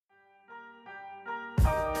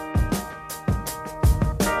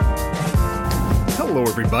Hello,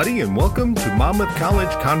 everybody, and welcome to Monmouth College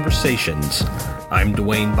Conversations. I'm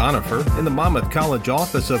Dwayne Bonifer in the Monmouth College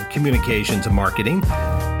Office of Communications and Marketing.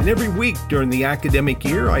 And every week during the academic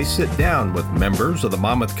year, I sit down with members of the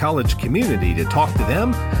Monmouth College community to talk to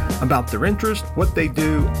them about their interest, what they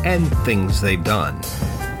do, and things they've done.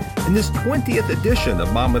 In this 20th edition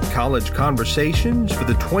of Monmouth College Conversations for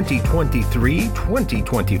the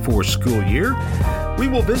 2023-2024 school year, we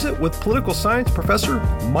will visit with political science professor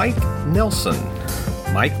Mike Nelson.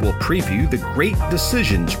 Mike will preview the Great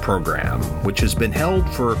Decisions program, which has been held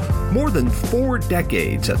for more than 4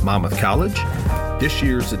 decades at Monmouth College. This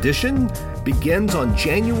year's edition begins on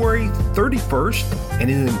January 31st,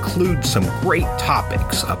 and it includes some great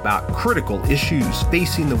topics about critical issues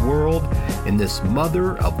facing the world in this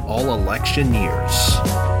mother of all election years.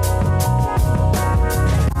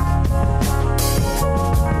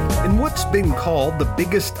 In what's been called the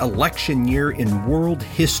biggest election year in world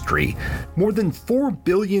history, more than 4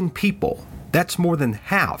 billion people, that's more than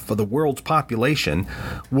half of the world's population,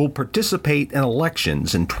 will participate in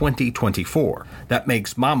elections in 2024. That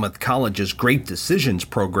makes Monmouth College's Great Decisions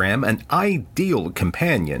program an ideal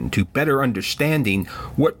companion to better understanding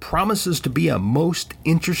what promises to be a most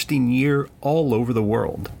interesting year all over the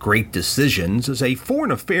world. Great Decisions is a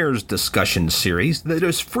foreign affairs discussion series that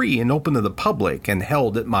is free and open to the public and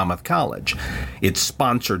held at Monmouth College. It's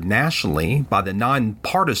sponsored nationally by the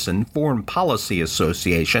Nonpartisan Foreign Policy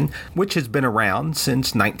Association, which has been around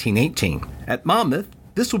since 1918. At Monmouth,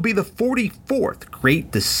 this will be the 44th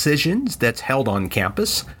Great Decisions that's held on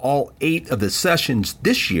campus. All 8 of the sessions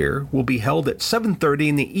this year will be held at 7:30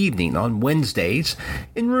 in the evening on Wednesdays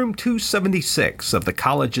in room 276 of the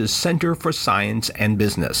college's Center for Science and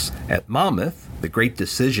Business. At Monmouth, the Great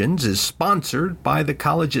Decisions is sponsored by the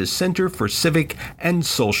college's Center for Civic and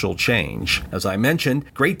Social Change. As I mentioned,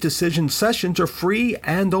 Great Decisions sessions are free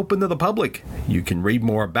and open to the public. You can read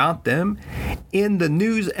more about them in the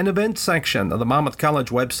News and Events section of the Monmouth College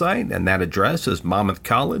website, and that address is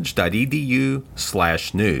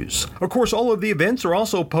monmouthcollege.edu/news. Of course, all of the events are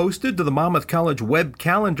also posted to the Monmouth College web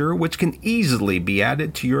calendar, which can easily be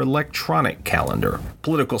added to your electronic calendar.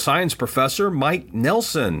 Political science professor Mike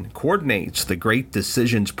Nelson coordinates the Great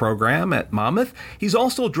Decisions program at Monmouth. He's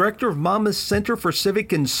also director of Monmouth Center for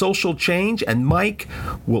Civic and Social Change, and Mike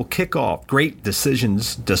will kick off Great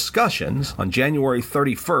Decisions discussions on January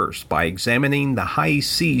 31st by examining the High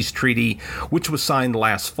Seas Treaty, which was signed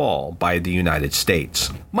last fall by the United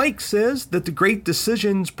States. Mike says that the Great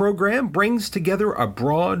Decisions program brings together a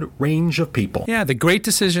broad range of people. Yeah, the Great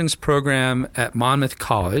Decisions program at Monmouth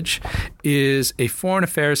College is a foreign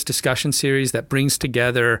affairs discussion series that brings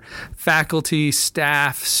together faculty,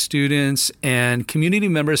 staff, students, and community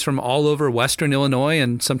members from all over Western Illinois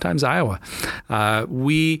and sometimes Iowa.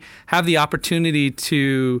 We have the opportunity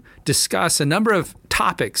to discuss a number of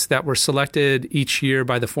topics that were selected each year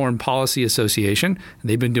by the Foreign Policy Association.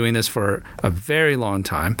 They've been doing this for a very long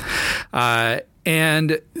time.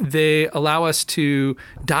 And they allow us to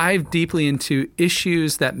dive deeply into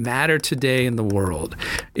issues that matter today in the world.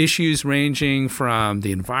 Issues ranging from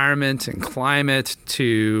the environment and climate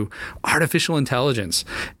to artificial intelligence.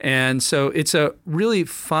 And so it's a really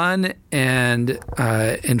fun and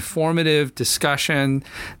informative discussion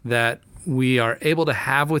that we are able to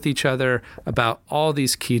have with each other about all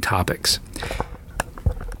these key topics.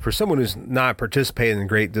 For someone who's not participated in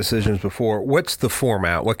Great Decisions before, what's the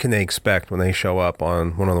format? What can they expect when they show up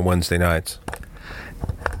on one of the Wednesday nights?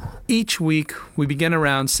 Each week, we begin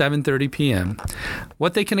around 7:30 p.m.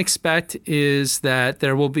 What they can expect is that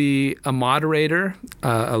there will be a moderator,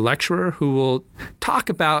 a lecturer, who will talk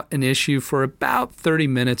about an issue for about 30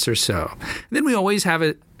 minutes or so. Then we always have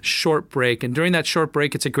a short break. And during that short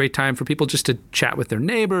break, it's a great time for people just to chat with their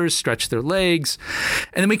neighbors, stretch their legs.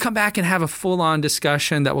 And then we come back and have a full-on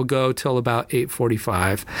discussion that will go till about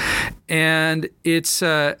 8:45. And it's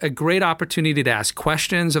a great opportunity to ask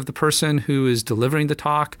questions of the person who is delivering the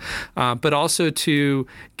talk, but also to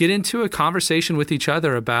get into a conversation with each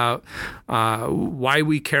other about why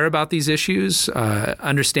we care about these issues,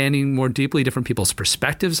 understanding more deeply different people's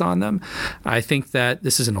perspectives on them. I think that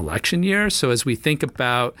this is an election year, so as we think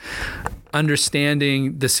about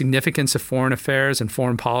understanding the significance of foreign affairs and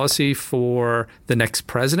foreign policy for the next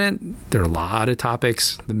president, there are a lot of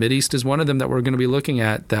topics. The Mideast is one of them that we're going to be looking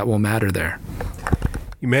at that will matter there.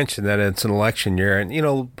 You mentioned that it's an election year, and,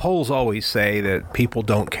 polls always say that people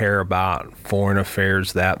don't care about foreign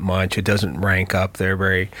affairs that much. It doesn't rank up there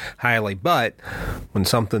very highly, but when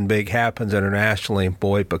something big happens internationally,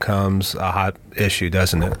 boy, it becomes a hot issue,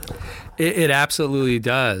 doesn't it? It absolutely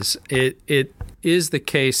does. It is the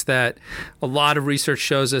case that a lot of research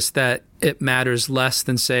shows us that it matters less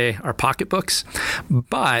than, say, our pocketbooks.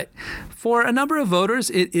 But for a number of voters,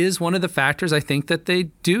 it is one of the factors I think that they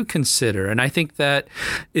do consider. And I think that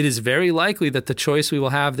it is very likely that the choice we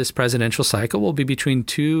will have this presidential cycle will be between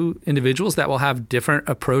two individuals that will have different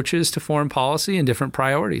approaches to foreign policy and different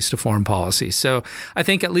priorities to foreign policy. So I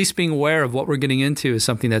think at least being aware of what we're getting into is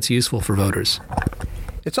something that's useful for voters.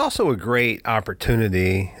 It's also a great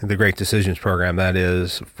opportunity, the Great Decisions program, that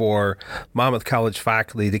is, for Monmouth College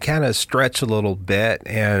faculty to kind of stretch a little bit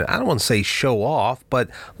and, I don't want to say show off,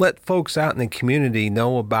 but let folks out in the community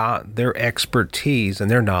know about their expertise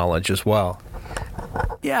and their knowledge as well.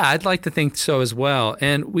 Yeah, I'd like to think so as well.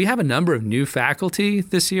 And we have a number of new faculty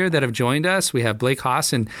this year that have joined us. We have Blake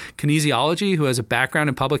Haas in kinesiology, who has a background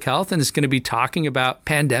in public health and is going to be talking about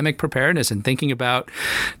pandemic preparedness and thinking about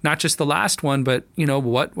not just the last one, but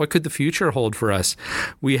what could the future hold for us.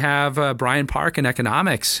 We have Brian Park in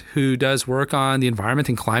economics, who does work on the environment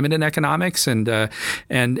and climate in economics and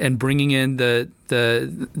bringing in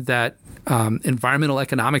that environmental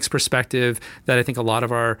economics perspective that I think a lot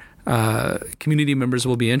of our community members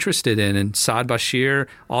will be interested in. And Saad Bashir,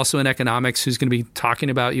 also in economics, who's going to be talking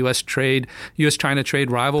about U.S.-China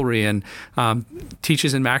trade rivalry and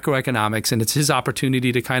teaches in macroeconomics. And it's his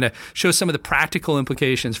opportunity to kind of show some of the practical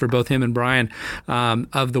implications for both him and Brian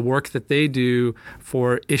of the work that they do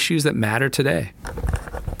for issues that matter today.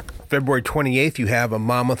 February 28th, you have a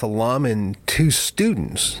Monmouth alum and two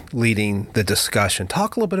students leading the discussion.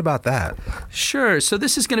 Talk a little bit about that. Sure. So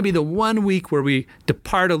this is going to be the 1 week where we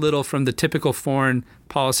depart a little from the typical Foreign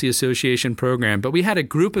Policy Association program. But we had a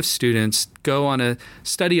group of students go on a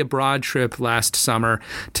study abroad trip last summer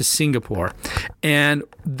to Singapore. And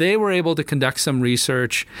they were able to conduct some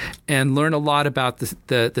research and learn a lot about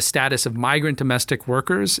the status of migrant domestic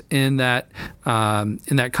workers in that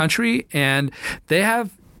country. And they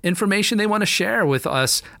have information they want to share with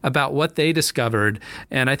us about what they discovered.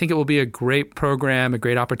 And I think it will be a great program, a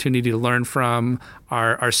great opportunity to learn from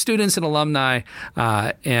our students and alumni.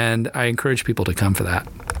 And I encourage people to come for that.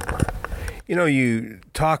 You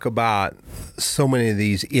talk about so many of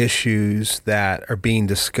these issues that are being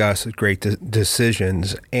discussed at Great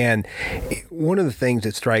Decisions. And one of the things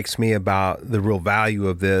that strikes me about the real value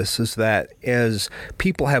of this is that as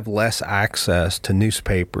people have less access to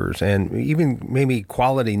newspapers and even maybe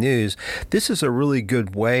quality news, this is a really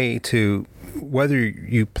good way to, whether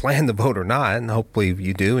you plan to vote or not, and hopefully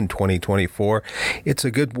you do in 2024, it's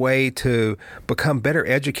a good way to become better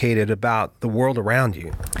educated about the world around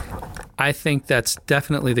you. I think that's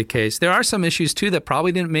definitely the case. There are some issues, too, that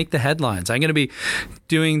probably didn't make the headlines. I'm going to be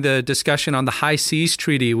doing the discussion on the High Seas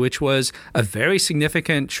Treaty, which was a very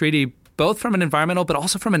significant treaty both from an environmental but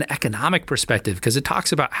also from an economic perspective, because it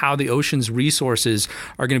talks about how the ocean's resources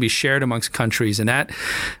are going to be shared amongst countries, and that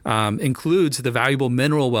includes the valuable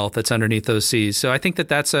mineral wealth that's underneath those seas. So I think that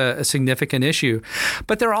that's a significant issue.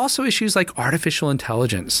 But there are also issues like artificial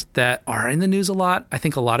intelligence that are in the news a lot. I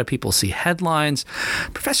think a lot of people see headlines.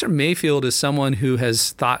 Professor Mayfield is someone who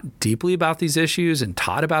has thought deeply about these issues and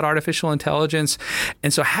taught about artificial intelligence.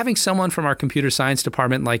 And so having someone from our computer science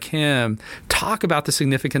department like him talk about the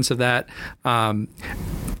significance of that on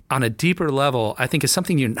a deeper level, I think is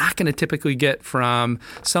something you're not going to typically get from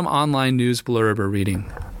some online news blurb or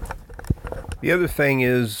reading. The other thing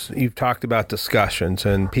is you've talked about discussions,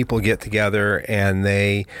 and people get together and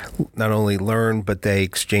they not only learn, but they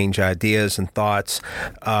exchange ideas and thoughts.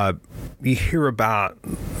 You hear about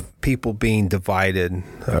people being divided,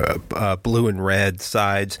 blue and red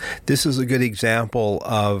sides. This is a good example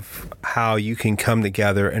of how you can come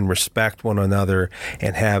together and respect one another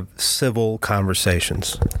and have civil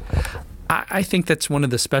conversations. I think that's one of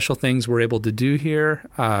the special things we're able to do here.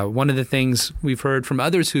 One of the things we've heard from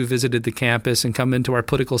others who visited the campus and come into our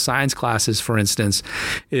political science classes, for instance,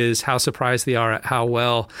 is how surprised they are at how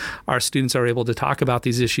well our students are able to talk about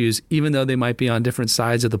these issues, even though they might be on different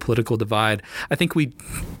sides of the political divide. I think we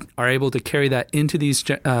are able to carry that into these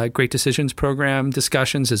Great Decisions program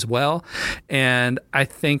discussions as well. And I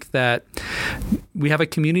think that we have a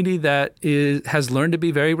community that has learned to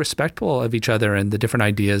be very respectful of each other and the different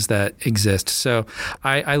ideas that exist. So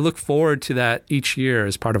I look forward to that each year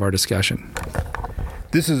as part of our discussion.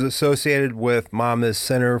 This is associated with Monmouth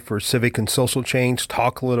Center for Civic and Social Change.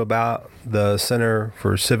 Talk a little about the Center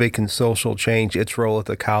for Civic and Social Change, its role at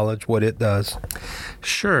the college, what it does.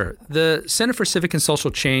 Sure. The Center for Civic and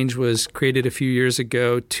Social Change was created a few years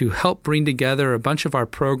ago to help bring together a bunch of our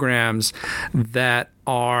programs that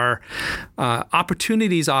are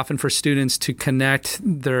opportunities often for students to connect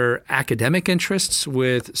their academic interests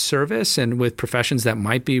with service and with professions that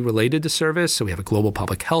might be related to service. So we have a global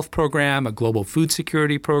public health program, a global food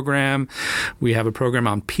security program. We have a program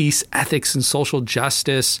on peace, ethics, and social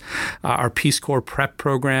justice, our Peace Corps prep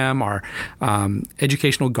program, our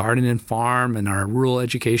educational garden and farm, and our rural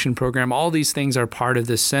education program. All these things are part of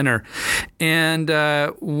this center. And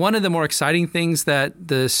one of the more exciting things that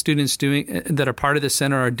the students that are part of the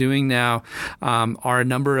center are doing now are a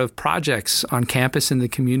number of projects on campus in the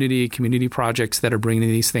community projects that are bringing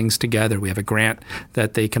these things together. We have a grant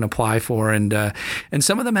that they can apply for, and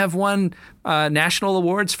some of them have won national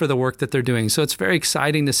awards for the work that they're doing. So it's very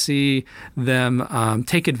exciting to see them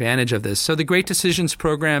take advantage of this. So the Great Decisions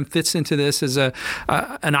program fits into this as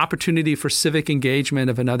an opportunity for civic engagement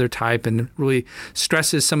of another type, and really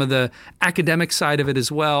stresses some of the academic side of it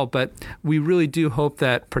as well. But we really do hope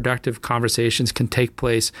that productive conversations can take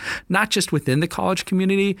place, not just within the college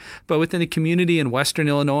community, but within the community in Western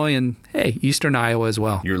Illinois and, Eastern Iowa as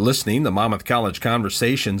well. You're listening to Monmouth College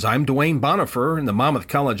Conversations. I'm Dwayne Bonifer in the Monmouth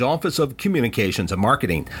College Office of Communications and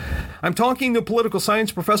Marketing. I'm talking to political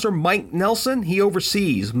science professor Mike Nelson. He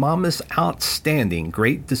oversees Monmouth's outstanding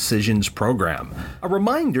Great Decisions program. A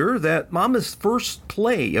reminder that Monmouth's first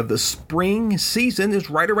play of the spring season is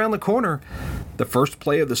right around the corner. The first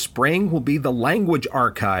play of the spring will be The Language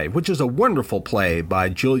Archive, which is a wonderful play by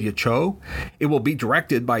Julia Cho. It will be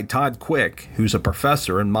directed by Todd Quick, who's a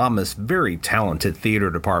professor in Monmouth's very talented theater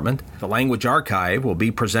department. The Language Archive will be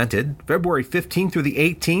presented February 15th through the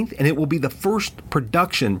 18th, and it will be the first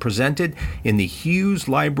production presented in the Hughes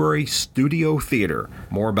Library Studio Theater.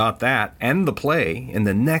 More about that and the play in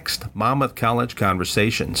the next Monmouth College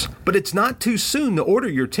Conversations. But it's not too soon to order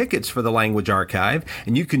your tickets for the Language Archive,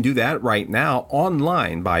 and you can do that right now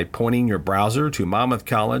online by pointing your browser to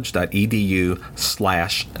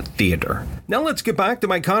monmouthcollege.edu/theater. Now let's get back to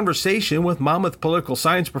my conversation with Monmouth political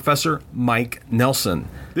science professor Mike Nelson.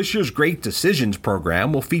 This year's Great Decisions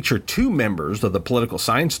program will feature 2 members of the political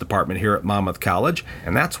science department here at Monmouth College,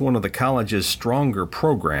 and that's one of the college's stronger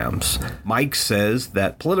programs. Mike says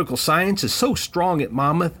that political science is so strong at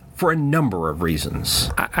Monmouth for a number of reasons.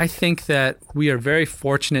 I think that we are very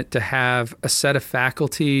fortunate to have a set of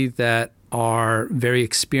faculty that are very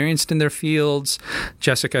experienced in their fields.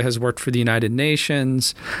 Jessica has worked for the United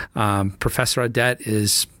Nations. Professor Audette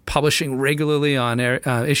is publishing regularly on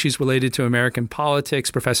issues related to American politics.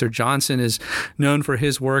 Professor Johnson is known for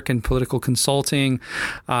his work in political consulting.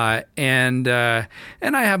 And I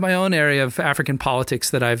have my own area of African politics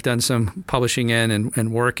that I've done some publishing in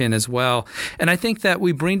and work in as well. And I think that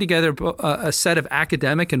we bring together a set of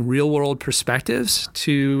academic and real-world perspectives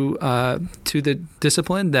to the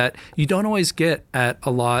discipline that you don't always get at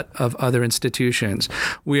a lot of other institutions.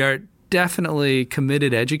 We are definitely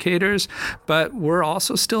committed educators, but we're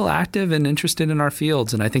also still active and interested in our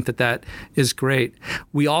fields, and I think that is great.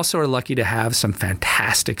 We also are lucky to have some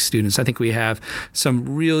fantastic students. I think we have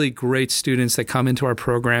some really great students that come into our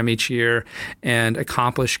program each year and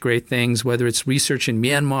accomplish great things, whether it's research in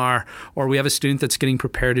Myanmar or we have a student that's getting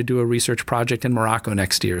prepared to do a research project in Morocco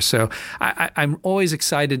next year. So I'm always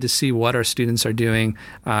excited to see what our students are doing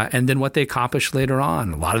and then what they accomplish later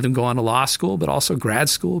on. A lot of them go on to law school, but also grad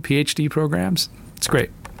school, PhD programs. It's great.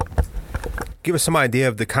 Give us some idea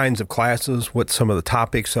of the kinds of classes, what some of the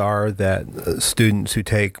topics are that students who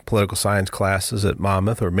take political science classes at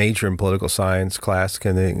Monmouth or major in political science class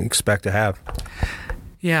can expect to have.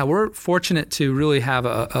 Yeah, we're fortunate to really have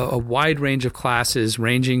a wide range of classes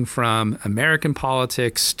ranging from American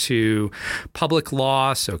politics to public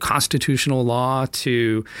law, so constitutional law,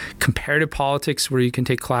 to comparative politics, where you can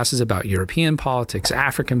take classes about European politics,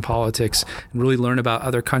 African politics, and really learn about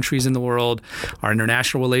other countries in the world. Our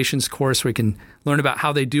international relations course, where you can learn about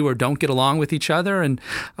how they do or don't get along with each other, and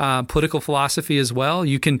political philosophy as well.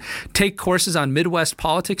 You can take courses on Midwest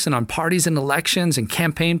politics and on parties and elections and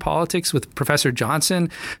campaign politics with Professor Johnson,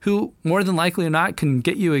 who more than likely or not can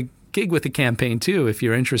get you a gig with the campaign too if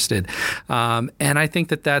you're interested. And I think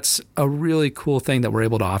that's a really cool thing that we're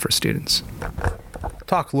able to offer students.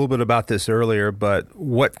 Talked a little bit about this earlier, but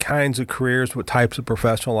what kinds of careers, what types of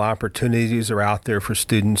professional opportunities are out there for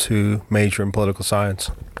students who major in political science?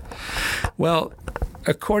 Well,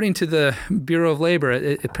 according to the Bureau of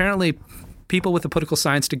Labor, apparently people with a political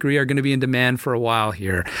science degree are going to be in demand for a while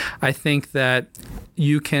here. I think that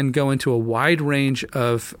you can go into a wide range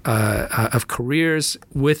of careers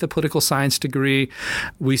with a political science degree.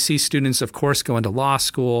 We see students, of course, go into law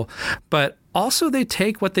school, but also, they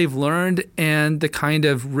take what they've learned and the kind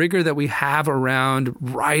of rigor that we have around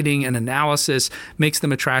writing and analysis makes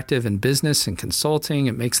them attractive in business and consulting.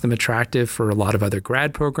 It makes them attractive for a lot of other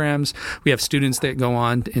grad programs. We have students that go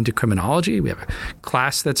on into criminology. We have a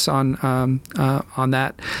class that's on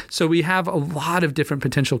that. So we have a lot of different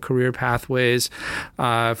potential career pathways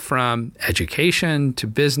from education to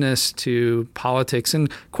business to politics.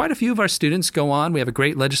 And quite a few of our students go on. We have a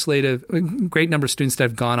great number of students that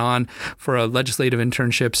have gone on for legislative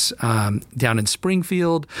internships down in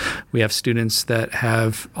Springfield. We have students that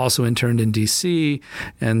have also interned in D.C.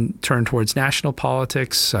 and turned towards national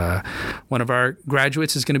politics. One of our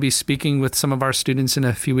graduates is going to be speaking with some of our students in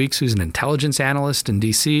a few weeks who's an intelligence analyst in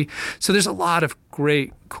D.C. So there's a lot of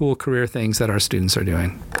great, cool career things that our students are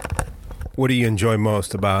doing. What do you enjoy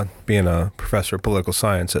most about being a professor of political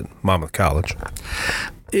science at Monmouth College?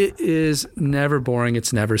 It is never boring.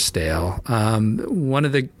 It's never stale. One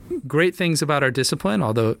of the great things about our discipline,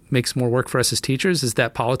 although it makes more work for us as teachers, is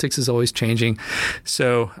that politics is always changing.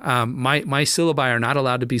 So my syllabi are not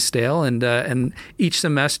allowed to be stale. And each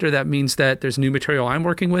semester, that means that there's new material I'm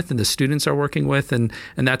working with and the students are working with. And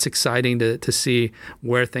that's exciting to see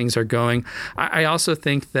where things are going. I also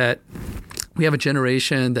think that we have a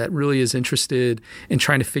generation that really is interested in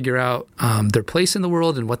trying to figure out their place in the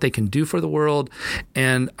world and what they can do for the world.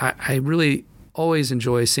 And I really always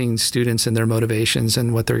enjoy seeing students and their motivations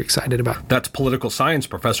and what they're excited about. That's political science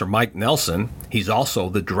professor Mike Nelson. He's also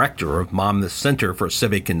the director of Monmouth Center for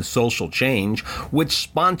Civic and Social Change, which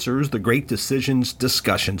sponsors the Great Decisions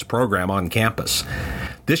Discussions program on campus.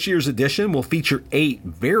 This year's edition will feature 8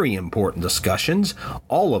 very important discussions,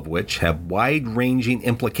 all of which have wide-ranging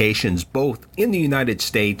implications both in the United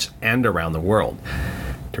States and around the world.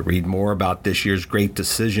 To read more about this year's Great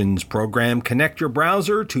Decisions program, connect your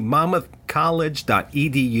browser to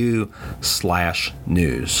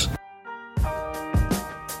monmouthcollege.edu/news.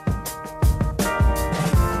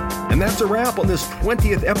 And that's a wrap on this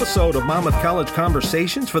 20th episode of Monmouth College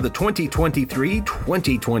Conversations for the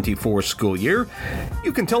 2023-2024 school year.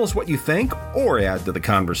 You can tell us what you think or add to the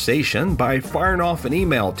conversation by firing off an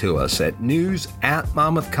email to us at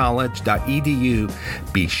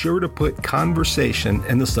news@monmouthcollege.edu. Be sure to put conversation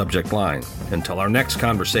in the subject line. Until our next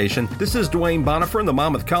conversation, this is Dwayne Bonifer in the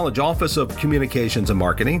Monmouth College Office of Communications and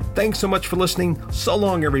Marketing. Thanks so much for listening. So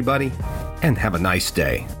long, everybody, and have a nice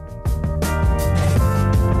day.